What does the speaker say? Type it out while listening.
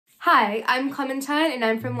Hi, I'm Clementine and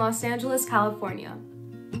I'm from Los Angeles, California.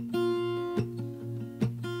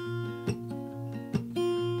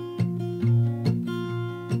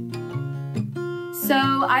 So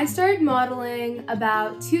I started modeling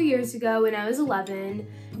about 2 years ago when I was 11.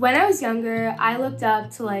 When I was younger, I looked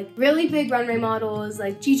up to really big runway models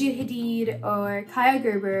like Gigi Hadid or Kaya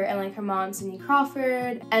Gerber and her mom Cindy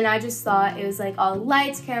Crawford, and I just thought it was all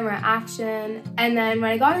lights, camera, action. And then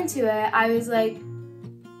when I got into it, I was like,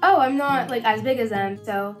 oh, I'm not as big as them.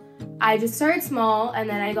 So I just started small, and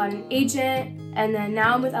then I got an agent, and then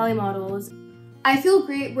now I'm with LA Models. I feel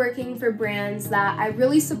great working for brands that I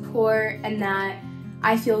really support and that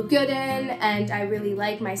I feel good in and I really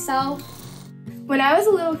like myself. When I was a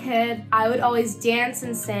little kid, I would always dance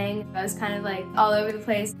and sing. I was kind of all over the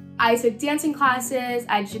place. I took dancing classes,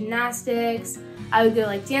 I had gymnastics, I would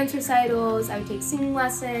go to dance recitals, I would take singing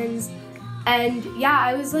lessons. And yeah,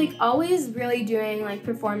 I was always really doing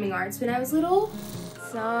performing arts when I was little.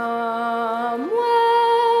 Somewhere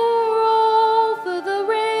over the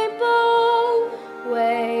rainbow,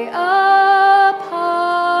 way up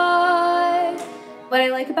high. What I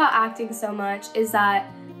like about acting so much is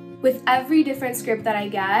that with every different script that I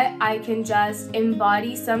get, I can just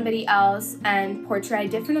embody somebody else and portray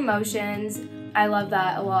different emotions. I love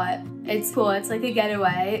that a lot. It's cool, it's like a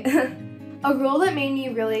getaway. A role that made me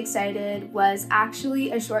really excited was actually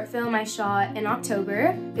a short film I shot in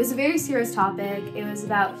October. It was a very serious topic. It was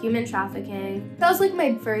about human trafficking. That was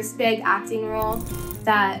my first big acting role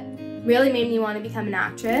that really made me want to become an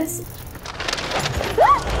actress.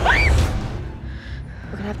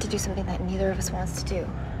 We're gonna have to do something that neither of us wants to do.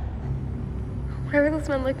 Why were those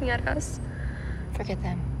men looking at us? Forget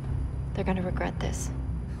them. They're gonna regret this.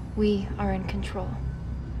 We are in control.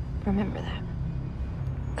 Remember that.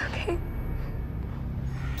 Okay.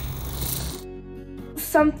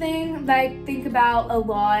 Something that I think about a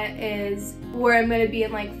lot is where I'm gonna be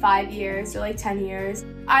in 5 years or 10 years.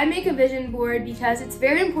 I make a vision board because it's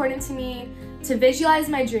very important to me to visualize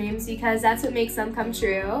my dreams because that's what makes them come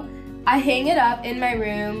true. I hang it up in my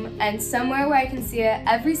room and somewhere where I can see it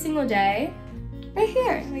every single day. Right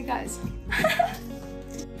here, hey guys.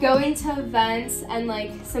 Going to events and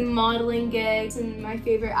some modeling gigs and my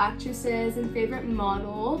favorite actresses and favorite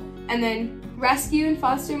model, and then rescue and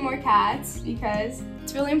foster more cats because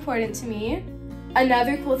it's really important to me.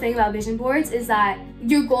 Another cool thing about vision boards is that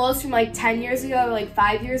your goals from 10 years ago or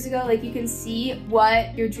 5 years ago, you can see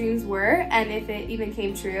what your dreams were and if it even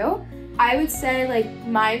came true. I would say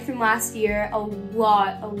mine from last year, a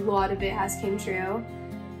lot of it has came true.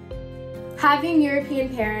 Having European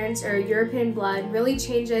parents or European blood really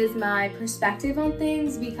changes my perspective on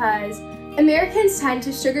things because Americans tend to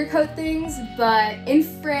sugarcoat things, but in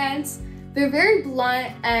France, they're very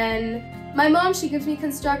blunt, and my mom, she gives me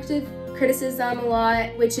constructive criticism a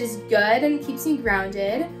lot, which is good and keeps me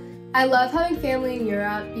grounded. I love having family in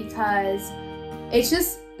Europe because it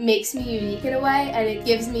just makes me unique in a way, and it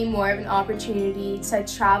gives me more of an opportunity to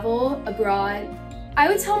travel abroad. I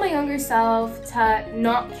would tell my younger self to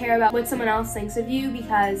not care about what someone else thinks of you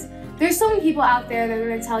because there's so many people out there that are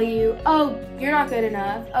going to tell you, oh, you're not good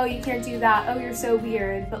enough, oh, you can't do that, oh, you're so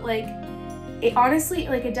weird, but it honestly,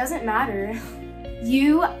 it doesn't matter.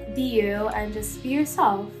 You be you and just be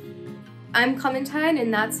yourself. I'm Clementine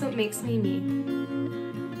and that's what makes me me.